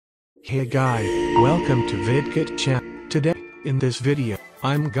Hey guys, welcome to VidiKit channel. Today, in this video,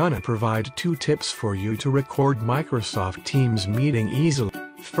 I'm gonna provide 2 tips for you to record Microsoft Teams meeting easily.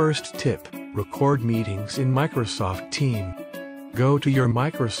 First tip, record meetings in Microsoft Teams. Go to your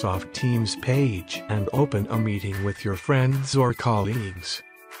Microsoft Teams page and open a meeting with your friends or colleagues.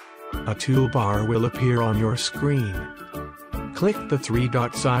 A toolbar will appear on your screen. Click the 3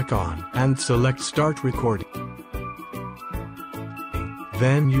 dots icon and select Start Recording.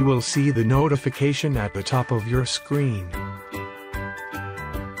 Then you will see the notification at the top of your screen.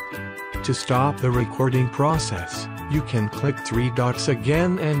 To stop the recording process, you can click 3 dots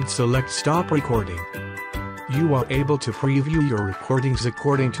again and select Stop Recording. You are able to preview your recordings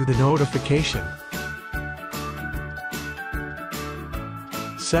according to the notification.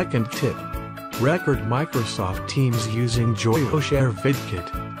 Second tip, record Microsoft Teams using Joyoshare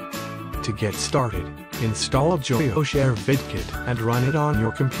VidiKit. To get started, install Joyoshare VidiKit and run it on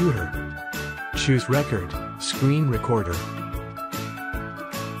your computer. Choose Record, Screen Recorder.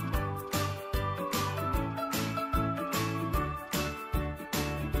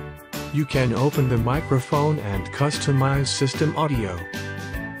 You can open the microphone and customize system audio.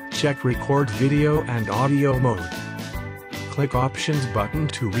 Check Record Video and Audio mode. Click Options button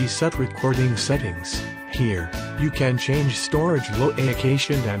to reset recording settings. Here, you can change storage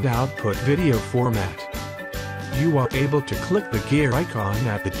location and output video format. You are able to click the gear icon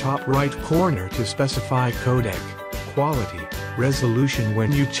at the top right corner to specify codec, quality, resolution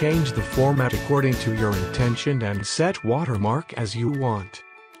when you change the format according to your intention and set watermark as you want.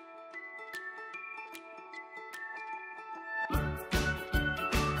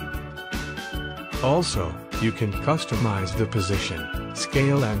 Also, you can customize the position,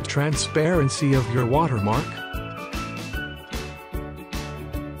 scale and transparency of your watermark.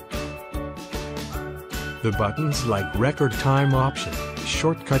 The buttons like record time option,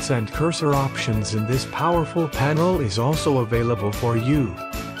 shortcuts and cursor options in this powerful panel is also available for you.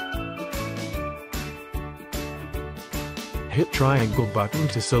 Hit triangle button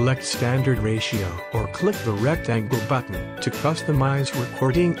to select standard ratio or click the rectangle button to customize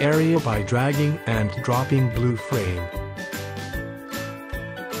recording area by dragging and dropping blue frame.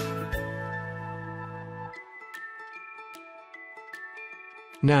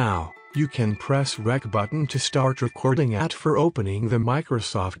 Now, you can press Rec button to start recording for opening the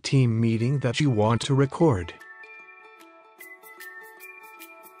Microsoft Teams meeting that you want to record.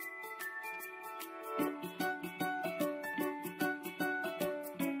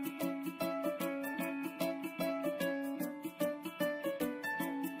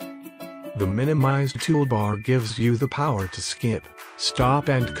 The minimized toolbar gives you the power to skip, stop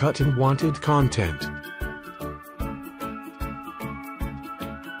and cut unwanted content.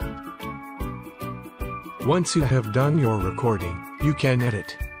 Once you have done your recording, you can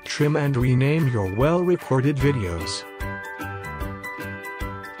edit, trim and rename your well-recorded videos.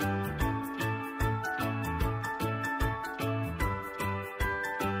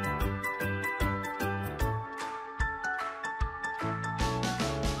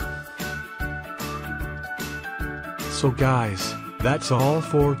 So guys, that's all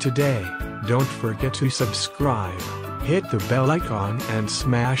for today. Don't forget to subscribe, hit the bell icon and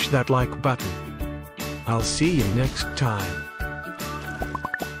smash that like button. I'll see you next time.